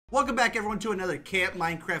Welcome back everyone to another Camp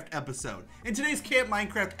Minecraft episode. In today's Camp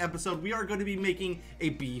Minecraft episode, we are going to be making a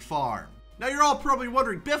bee farm. Now you're all probably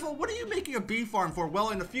wondering, Biffle, what are you making a bee farm for? Well,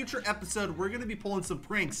 in a future episode, we're going to be pulling some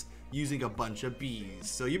pranks using a bunch of bees.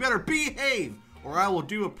 So you better behave or I will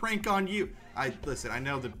do a prank on you. Listen, I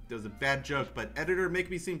know that was a bad joke, but editor, make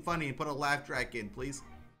me seem funny and put a laugh track in, please.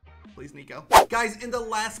 Please, Nico. Guys, in the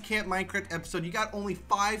last Camp Minecraft episode, you got only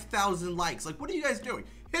 5,000 likes. Like, what are you guys doing?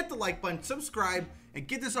 Hit the like button, subscribe, and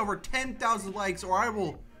get this over 10,000 likes, or I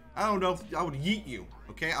would yeet you,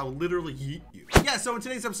 okay? I will literally yeet you. Yeah, so in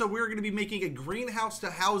today's episode, we're gonna be making a greenhouse to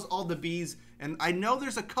house all the bees, and I know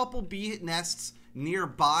there's a couple bee nests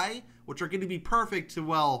nearby, which are gonna be perfect to,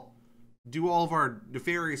 well, do all of our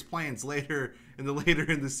nefarious plans later in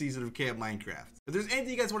the season of Camp Minecraft. If there's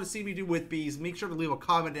anything you guys want to see me do with bees, make sure to leave a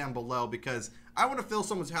comment down below because I want to fill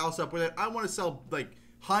someone's house up with it. I want to sell like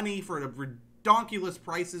honey for redonkulous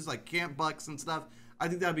prices like camp bucks and stuff. I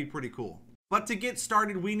think that'd be pretty cool. But to get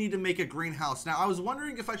started, we need to make a greenhouse. Now, I was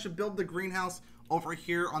wondering if I should build the greenhouse over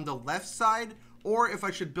here on the left side or if I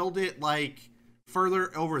should build it like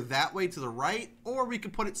further over that way to the right, or we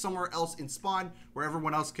could put it somewhere else in spawn where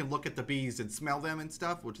everyone else can look at the bees and smell them and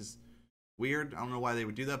stuff, which is weird. I don't know why they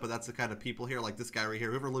would do that, but that's the kind of people here, like this guy right here,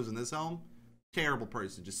 whoever lives in this home, terrible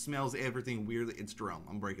person, just smells everything weirdly. It's Jerome.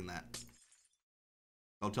 I'm breaking that.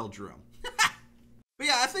 I'll tell Jerome. But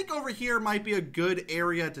yeah, I think over here might be a good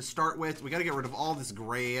area to start with. We got to get rid of all this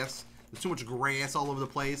grass. There's too much grass all over the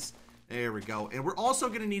place. There we go. And we're also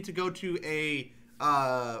going to need to go to a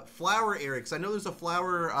flower area, because I know there's a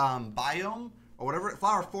flower biome or whatever.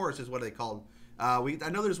 Flower forest is what they called. I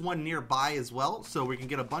know there's one nearby as well, so we can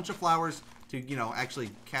get a bunch of flowers to, you know, actually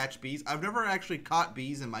catch bees. I've never actually caught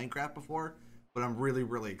bees in Minecraft before, but I'm really,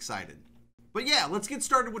 really excited. But yeah, let's get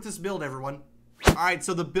started with this build, everyone. All right,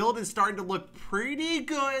 so the build is starting to look pretty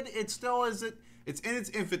good. It still isn't. It's in its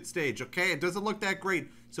infant stage, okay? It doesn't look that great.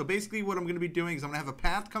 So basically what I'm going to be doing is I'm going to have a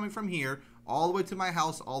path coming from here all the way to my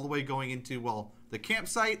house, all the way going into, well, the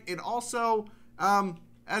campsite. And also,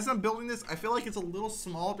 as I'm building this, I feel like it's a little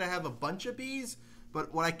small to have a bunch of bees.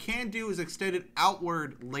 But what I can do is extend it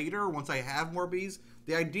outward later once I have more bees.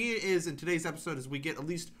 The idea is in today's episode is we get at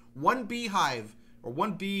least one beehive or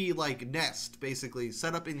one bee like nest basically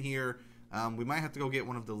set up in here. We might have to go get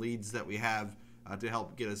one of the leads that we have to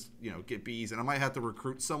help get us, you know, get bees. And I might have to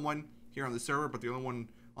recruit someone here on the server, but the only one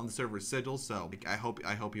on the server is Sigil. So I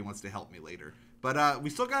hope he wants to help me later. But we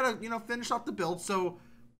still gotta, you know, finish off the build. So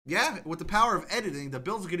yeah, with the power of editing, the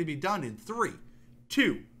build's gonna be done in 3,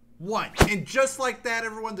 2, 1. And just like that,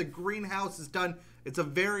 everyone, the greenhouse is done. It's a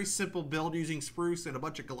very simple build using spruce and a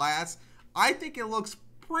bunch of glass. I think it looks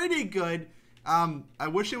pretty good. I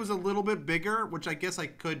wish it was a little bit bigger, which I guess I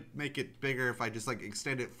could make it bigger if I just like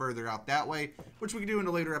extend it further out that way, which we can do in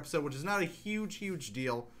a later episode, which is not a huge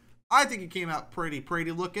deal. I think it came out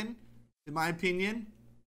pretty looking, in my opinion.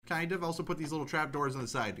 Kind of. Also put these little trapdoors on the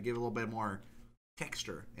side to give it a little bit more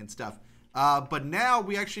texture and stuff. But now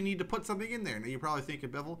we actually need to put something in there. Now you're probably thinking,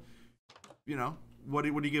 Biffle, you know, what are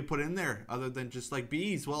you going to put in there other than just like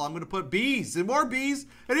bees? Well, I'm going to put bees and more bees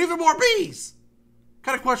and even more bees. What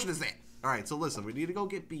kind of question is that? All right, so listen, we need to go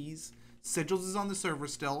get bees. Sigils is on the server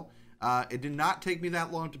still. It did not take me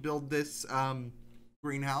that long to build this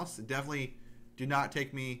greenhouse. It definitely did not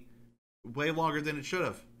take me way longer than it should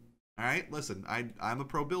have. All right, listen, I'm a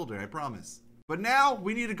pro builder, I promise. But now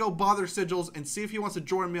we need to go bother Sigils and see if he wants to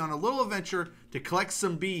join me on a little adventure to collect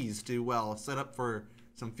some bees to, well, set up for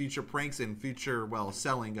some future pranks and future, well,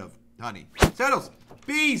 selling of honey. Sigils,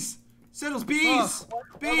 bees! Sigils, bees!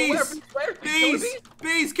 Bees! Bees!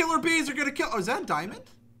 Bees! Killer bees are gonna kill. Oh, is that a diamond?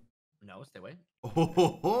 No, stay away.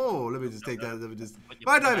 Oh, let me just take that. Let me just.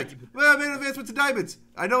 My diamond! Well, I made an advancement to diamonds.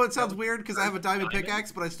 I know it sounds weird because I have a diamond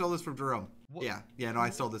pickaxe, but I stole this from Jerome. What? Yeah, no, I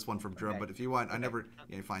stole this one from Jerome. But if you want, I never.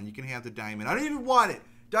 Yeah, fine. You can have the diamond. I don't even want it.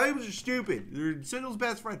 Diamonds are stupid. They're Sigils'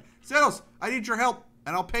 best friend. Sigils, I need your help,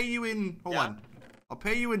 and I'll pay you in. Hold on. I'll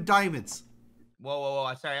pay you in diamonds.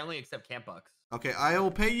 Whoa. Sorry, I only accept camp bucks. Okay, I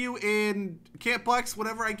will pay you in camp bucks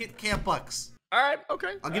whenever I get camp bucks. All right,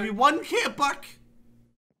 okay. I'll give you one camp buck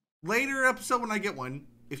later episode when I get one.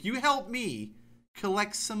 If you help me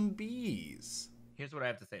collect some bees. Here's what I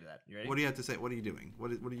have to say to that. You ready? What do you have to say? What are you doing? What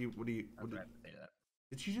do you have to say to that.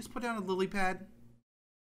 Did you just put down a lily pad?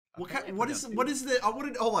 Okay, What is the?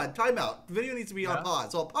 Hold on, time out. The video needs to be on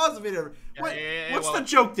pause. So I'll pause the video. What's the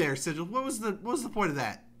joke there, Sigil? What was the point of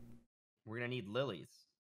that? We're gonna need lilies.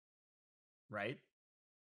 Right?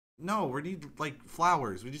 No, we need like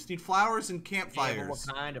flowers. We just need flowers and campfires. Yeah, but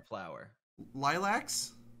what kind of flower?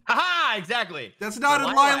 Lilacs? Haha, exactly. That's not a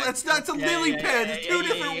lilac. It's not. It's a lily pad. It's two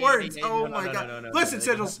different words. Oh No, my no, god. no, no, no, Listen, no,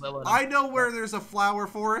 they both Sigils. Lil in I them. know where there's a flower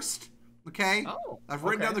forest. Okay. Oh, I've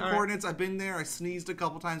written okay, down the all right. coordinates. I've been there. I sneezed a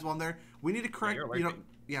couple times while I'm there. We need to correct. you're You know. allergic.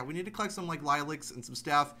 Yeah, we need to collect some like lilacs and some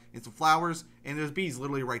stuff and some flowers. And there's bees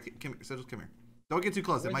literally right here. Come here, Sigils. Come here. Don't get too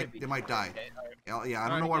close. They Where's the might. They might die. Okay, all right. Yeah. I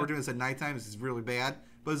don't know why we're doing this at nighttime. This is really bad.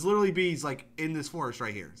 But there's literally bees like in this forest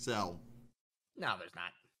right here. So. No, there's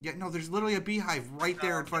not. Yeah. No. There's literally a beehive right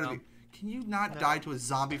there in front of you. Can you not die to a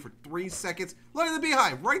zombie for 3 seconds? Look at the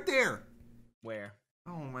beehive right there. Where?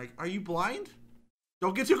 Oh my! Are you blind?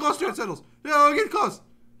 Don't get too close to it, Settles. No, don't get close.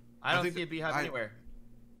 I don't see a beehive anywhere.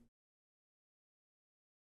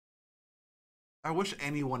 I wish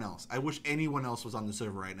anyone else. I wish anyone else was on the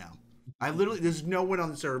server right now. There's no one on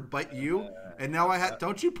the server but you. And now I have.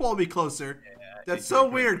 Don't you pull me closer? That's so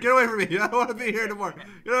weird. Get away from me. I don't want to be here anymore.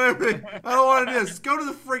 Get away from me. I don't want to do this. Let's go to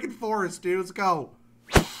the freaking forest, dude. Let's go.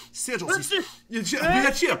 Sigils.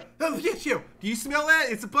 That's you. That's you. Do you smell that?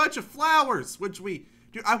 It's a bunch of flowers, which we.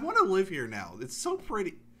 Dude, I want to live here now. It's so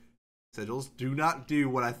pretty. Sigils, do not do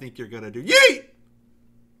what I think you're gonna do. Yeet!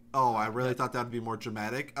 Oh, I really thought that would be more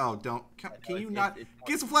dramatic. Oh, don't. Can you not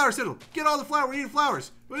get some flowers, Sigil? Get all the flowers. We need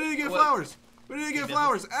flowers. We need to get flowers. We need to get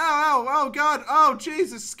flowers. Ow! Ow! Oh God! Oh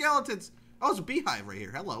Jesus! Skeletons. Oh, there's a beehive right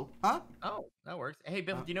here. Hello. Huh? Oh, that works. Hey,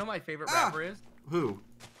 Biffle, do you know who my favorite rapper is? Who?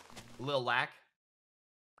 Lil Lack.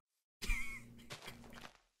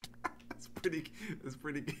 That's pretty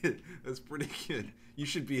good. That's pretty good. You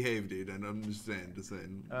should behave, dude. And I'm just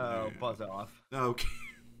saying. Oh, buzz off. Okay.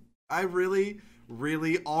 I really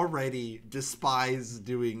already despise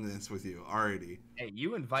doing this with you already. Hey,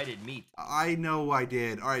 you invited me. I know I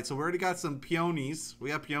did. All right, so we already got some peonies. We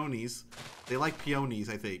got peonies. They like peonies,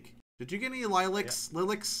 I think. Did you get any lilacs? Yeah.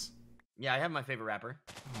 Lilacs? Yeah, I have my favorite rapper.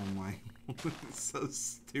 Oh my. So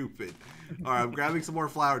stupid. All right, I'm grabbing some more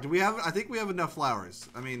flowers. I think we have enough flowers.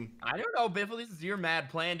 I mean, I don't know, Biffle. This is your mad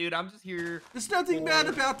plan, dude. I'm just here. There's nothing bad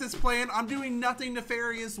about this plan. I'm doing nothing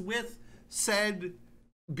nefarious with said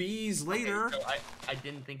bees later. Okay, so I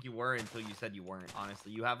didn't think you were until you said you weren't.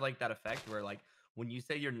 Honestly, you have like that effect where like when you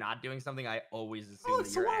say you're not doing something, I always assume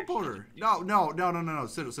it's that you're a actually. No.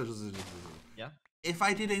 Yeah. If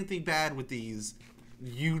I did anything bad with these,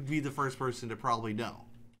 you'd be the first person to probably know.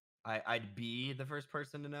 I'd be the first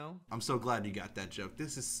person to know. I'm so glad you got that joke.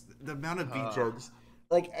 This is the amount of bee jokes.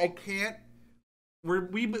 Like I can't.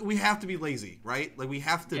 We have to be lazy, right? Like we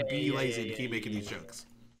have to be lazy to keep making these jokes.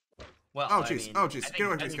 Well, oh jeez, get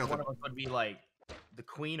away from me, one of us would be like the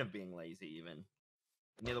queen of being lazy, even.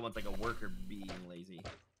 And the other one's like a worker being lazy.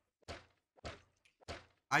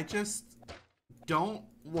 I just don't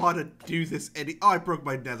want to do this any. Oh, I broke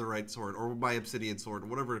my netherite sword or my obsidian sword or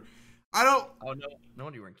whatever. I don't. Oh no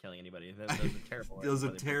wonder you weren't killing anybody. Those are terrible. Those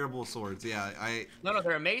are terrible swords. Yeah, No,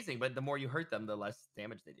 they're amazing, but the more you hurt them, the less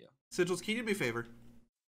damage they do. Sigils, can you do me a favor?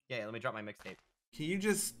 Yeah, let me drop my mixtape. Can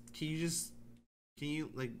you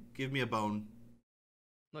like give me a bone?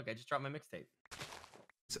 Look, I just dropped my mixtape.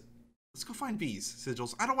 So, let's go find bees,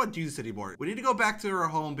 Sigils. I don't want to do this anymore. We need to go back to our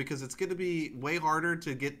home because it's going to be way harder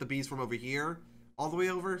to get the bees from over here all the way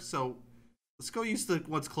over. So let's go use the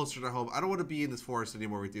ones closer to home. I don't want to be in this forest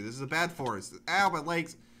anymore with you. This is a bad forest. Ow, my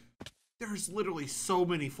legs. There's literally so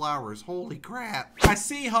many flowers. Holy crap. I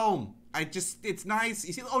see home. It's nice.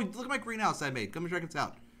 You see, oh, look at my greenhouse I made. Come and check it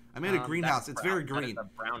out. I made a greenhouse. It's very green. That is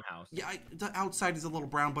a brown house. Yeah, the outside is a little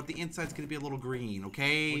brown, but the inside's going to be a little green,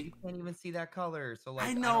 okay? Well, you can't even see that color. So like,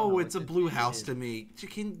 I know it's a blue house to me.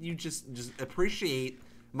 Can you just appreciate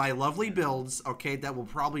my lovely builds, okay, that will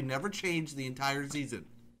probably never change the entire season.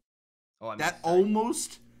 Oh, that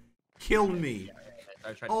almost killed me.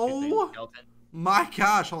 Oh my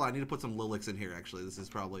gosh. Hold on, I need to put some lilacs in here, actually. This is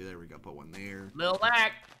probably, there we go, put one there. Lil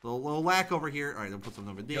Lack. Little Lack over here. All right, I'll put some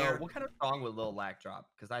over there. Yo, what kind of song would Lil Lack drop?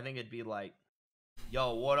 Because I think it'd be like,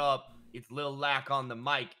 yo, what up? It's Lil Lack on the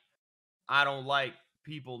mic. I don't like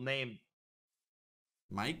people named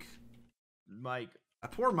Mike.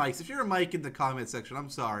 Poor Mike's. If you're a Mike in the comment section, I'm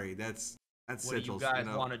sorry. That's what do you guys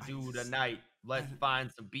want to do tonight? Let's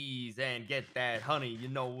find some bees and get that honey. You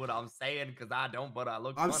know what I'm saying? Because I don't, but I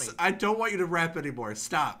look funny. I don't want you to rap anymore.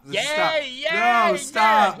 Stop. Yeah, stop. Yeah, no,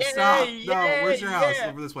 stop. Yeah, stop. Yeah, no, where's your house?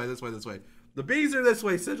 Over this way, this way, this way. The bees are this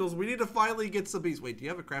way, Sigils. We need to finally get some bees. Wait, do you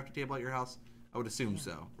have a crafting table at your house? I would assume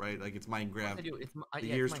so, right? Like it's Minecraft. I do. The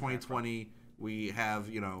year's 2020. We have,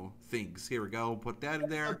 things. Here we go. Put that in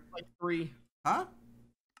there. Like 3. Huh?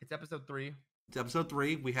 It's episode 3. It's episode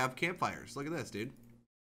 3. We have campfires. Look at this, dude.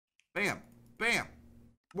 Bam. Bam.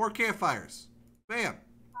 More campfires. Bam.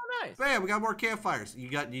 Oh, nice. Bam. We got more campfires. You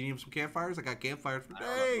need some campfires? I got campfires for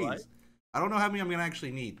days. I don't know how many I'm going to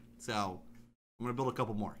actually need. So, I'm gonna build a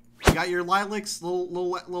couple more. You got your lilacs,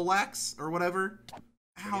 little lax or whatever.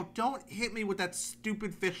 Ow! Don't hit me with that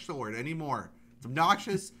stupid fish sword anymore. It's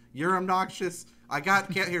obnoxious. You're obnoxious.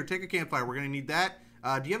 Here. Take a campfire. We're gonna need that.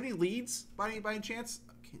 Do you have any leads by any chance?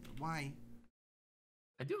 Okay, why?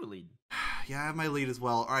 I do have a lead. Yeah, I have my lead as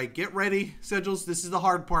well. All right, get ready, Sigils. This is the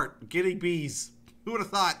hard part. Getting bees. Who would have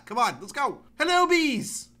thought? Come on, let's go. Hello,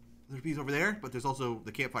 bees. There's bees over there, but there's also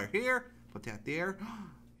the campfire here. Put that there.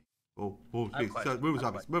 Oh, geez. So, move,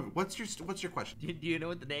 zombies. Move. What's your question? Do you know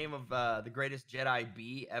what the name of the greatest Jedi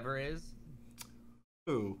bee ever is?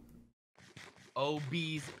 Who?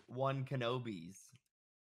 Obi's one Kenobis.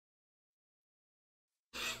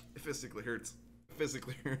 It physically hurts. It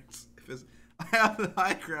physically hurts. I have the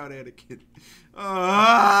high ground, Anakin.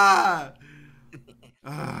 I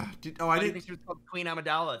I didn't think she was called Queen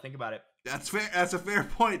Amidala. Think about it. That's fair. That's a fair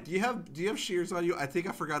point. Do you have shears on you? I think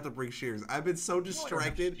I forgot to bring shears. I've been so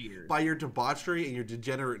distracted by your debauchery and your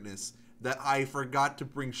degenerateness that I forgot to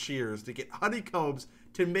bring shears to get honeycombs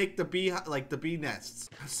to make the bee nests.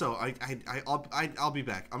 So I'll be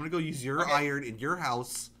back. I'm gonna go use your iron in your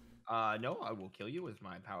house. No, I will kill you with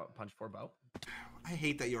my punch 4 bow. I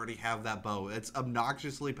hate that you already have that bow. It's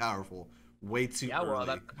obnoxiously powerful. Way too early. Yeah, well,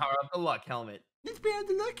 that's the power of the luck helmet. It's power of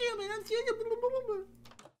the luck helmet.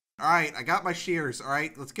 All right, I got my shears. All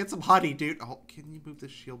right, let's get some honey, dude. Oh, can you move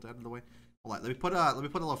this shield out of the way? Hold on. Let me put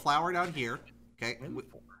a little flower down here. Okay.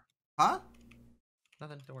 Huh?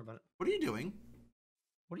 Nothing. Don't worry about it. What are you doing?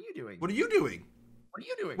 What are you doing? What are you doing? What are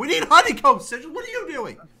you doing? We need honeycombs, Sigil. What are you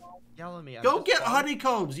doing? Yell at me. Go get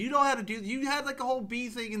honeycombs. You know how to do. You had like a whole bee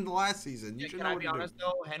thing in the last season. You should know can I what be to honest do.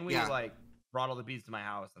 though? Henry like brought all the bees to my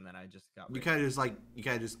house, and then I just got. You kind of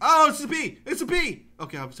just. Oh, it's a bee. It's a bee.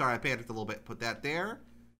 Okay, I'm sorry. I panicked a little bit. Put that there.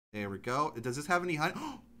 There we go. Does this have any honey?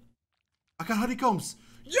 I got honeycombs.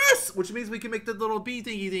 Yes, which means we can make the little bee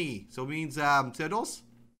thingy. So it means Tiddles,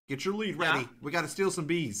 get your lead ready. We got to steal some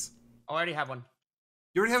bees. I already have one.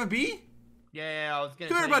 You already have a bee? Yeah, I was gonna.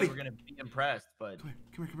 Come here, buddy. We're gonna be impressed, but. Come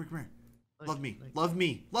here. Love me.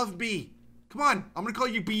 Love bee. Come on. I'm gonna call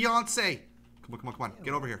you Beyonce. Come on.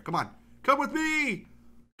 Get over here. Come on. Come with me.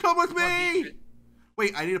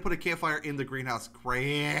 Wait, I need to put a campfire in the greenhouse.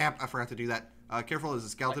 Crap, I forgot to do that. Careful, there's a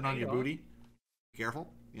skeleton on your booty. Be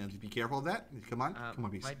careful. You have to be careful of that. Come on,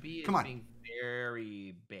 bees. My bee is being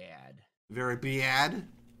very bad. Very bad?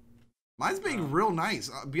 Mine's being real nice.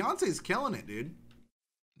 Beyonce's killing it, dude.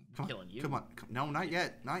 Killing you? Come on. No, not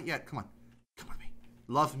yet. Come on. Come with me.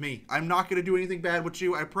 Love me. I'm not going to do anything bad with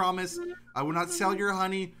you. I promise. I will not sell your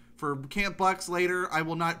honey for camp bucks later. I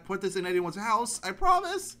will not put this in anyone's house. I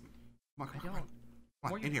promise. Come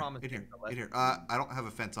on. In here. I don't have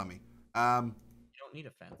a fence on me. You don't need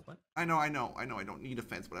a fence. What? I know. I don't need a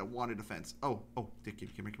fence, but I wanted a fence. Oh, Dick,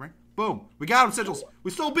 come here. Boom. We got him, Sigils.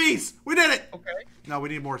 We stole bees. We did it. Okay. No, we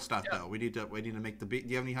need more stuff though. We need to make the bee. Do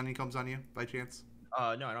you have any honeycombs on you by chance? No,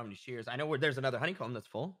 I don't have any shears. I know where there's another honeycomb that's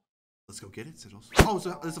full. Let's go get it, Sigils. Oh,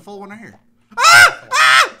 there's a full one right here.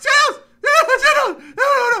 Sigils! Sigils!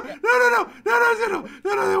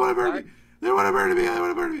 No, they want to burn me. They want to burn me.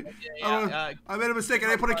 I made a mistake. I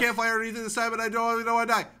didn't put a campfire underneath this time, and I don't want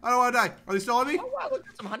to die. Are they still on me? Oh wow, look,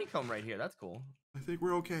 there's some honeycomb right here. That's cool. I think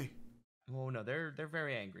we're okay. Oh no, they're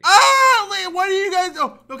very angry. What are you guys?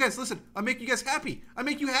 Oh, no, guys, listen. I make you guys happy. I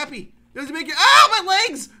make you happy. Does it make you? My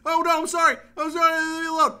legs! Oh no, I'm sorry. Leave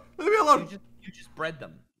me alone. You just bred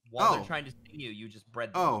them while they're trying to sting you. You just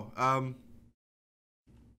bred them.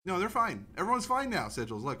 No, they're fine. Everyone's fine now,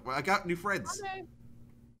 Sigils. Look, I got new friends. Okay.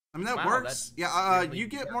 I mean, that works. Yeah, you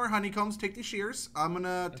get more honeycombs. Take the shears. I'm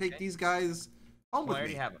gonna take these guys home with me. I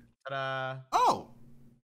already have them. Ta-da. Oh.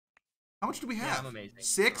 How much do we have? Yeah, I'm amazing.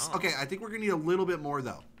 6? Okay, I think we're gonna need a little bit more,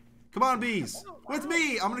 though. Come on, bees. With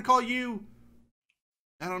me. I'm gonna call you,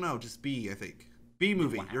 I don't know, just Bee, I think. Bee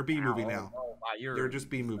movie. Wow. You're Bee movie now. Oh, wow, you're just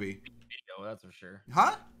Bee movie. Video, that's for sure.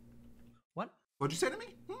 Huh? What? What'd you say to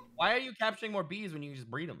me? Why are you capturing more bees when you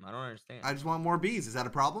just breed them? I don't understand. I just want more bees. Is that a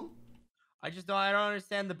problem? I don't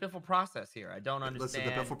understand the Biffle process here. I don't understand. Listen,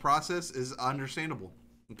 the Biffle process is understandable.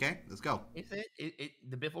 Okay, let's go. Is it?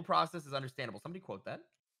 The Biffle process is understandable. Somebody quote that.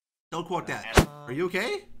 Don't quote that. Are you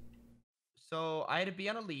okay? So I had a bee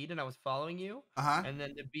on a lead, and I was following you. And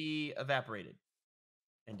then the bee evaporated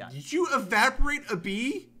and died. Did you evaporate a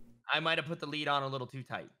bee? I might have put the lead on a little too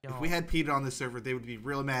tight. If we had Peter on the server, they would be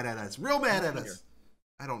real mad at us.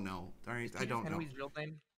 I don't know. All right, I don't know. Henry's real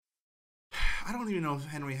name? I don't even know if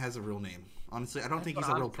Henry has a real name. Honestly, I don't think he's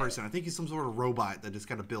a real person. I think he's some sort of robot that just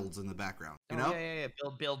kind of builds in the background. You know? Yeah.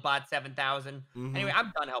 Build bot 7000. Anyway,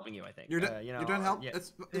 I'm done helping you. I think you're done helping. Yeah.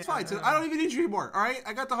 It's fine. So I don't even need you anymore. All right,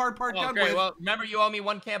 I got the hard part done with. Well, remember you owe me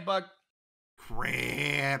 1 camp bug.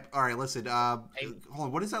 Crap. All right, listen. Hold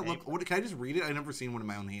on. What does that look? What can I just read it? I never seen one in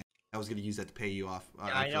my own hand. I was gonna use that to pay you off.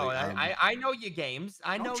 Yeah, I know. I know you games.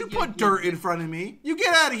 I know. Don't you put dirt in front of me? You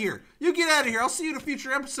get out of here. You get out of here. I'll see you in a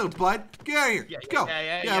future episode, bud. Get out of here. Go.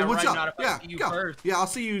 Yeah. What's right, up? not if I see you go. first. Yeah, I'll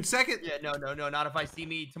see you in second. Yeah, no. Not if I see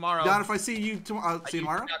me tomorrow. Not if I see you tomorrow. See you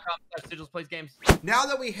tomorrow. Sigils plays games. Now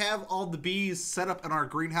that we have all the bees set up in our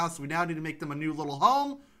greenhouse, we now need to make them a new little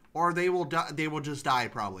home, or they will die. They will just die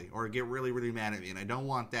probably, or get really, really mad at me, and I don't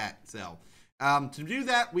want that. So, to do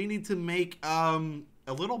that, we need to make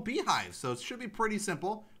a little beehive. So it should be pretty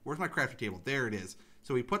simple. Where's my crafting table? There it is.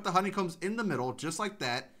 So we put the honeycombs in the middle, just like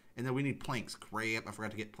that, and then we need planks. Crap, I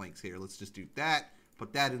forgot to get planks here. Let's just do that.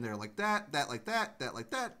 Put that in there like that, that like that, that like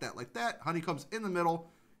that, that like that. Honeycombs in the middle,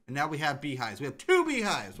 and now we have beehives. We have 2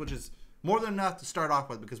 beehives, which is more than enough to start off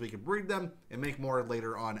with because we can breed them and make more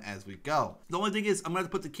later on as we go. The only thing is I'm going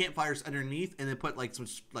to put the campfires underneath and then put like some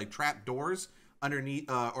like trap doors underneath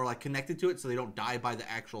or like connected to it so they don't die by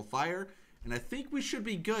the actual fire. And I think we should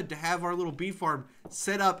be good to have our little bee farm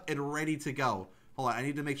set up and ready to go. Hold on, I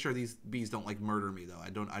need to make sure these bees don't like murder me though. I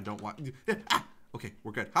don't want. Okay,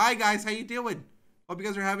 we're good. Hi guys, how you doing? Hope you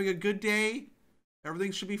guys are having a good day.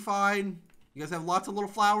 Everything should be fine. You guys have lots of little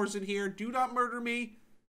flowers in here. Do not murder me.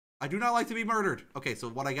 I do not like to be murdered. Okay, so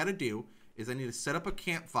what I gotta do is I need to set up a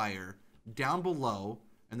campfire down below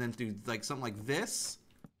and then do like something like this.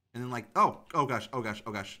 And then like, oh gosh,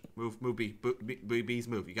 move bees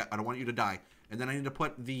move. I don't want you to die. And then I need to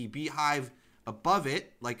put the beehive above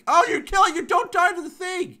it. Like, oh, you're killing, you don't die to the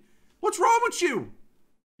thing. What's wrong with you?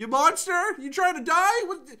 You monster? You trying to die?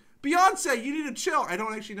 What, Beyonce, you need to chill. I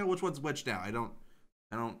don't actually know which one's which now. I don't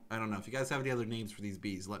know. If you guys have any other names for these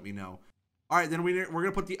bees, let me know. All right, then we're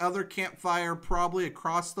gonna put the other campfire probably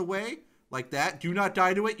across the way like that. Do not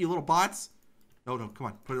die to it, you little bots. No, come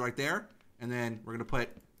on, put it right there. And then we're gonna put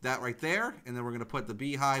that right there, and then we're gonna put the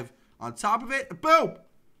beehive on top of it. Boom!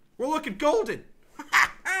 We're looking golden.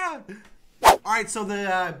 All right, so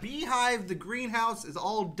the beehive, the greenhouse is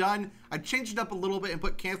all done. I changed it up a little bit and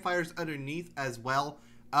put campfires underneath as well.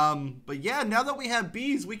 But yeah, now that we have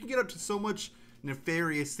bees, we can get up to so much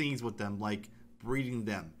nefarious things with them, like breeding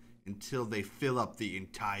them until they fill up the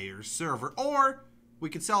entire server, or we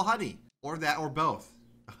could sell honey, or that, or both.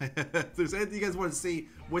 If there's anything you guys want to see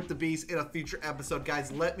with the bees in a future episode,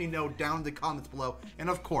 guys, let me know down in the comments below. And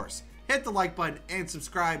of course, hit the like button and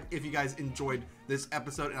subscribe if you guys enjoyed this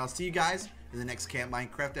episode. And I'll see you guys in the next Camp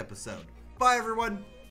Minecraft episode. Bye, everyone.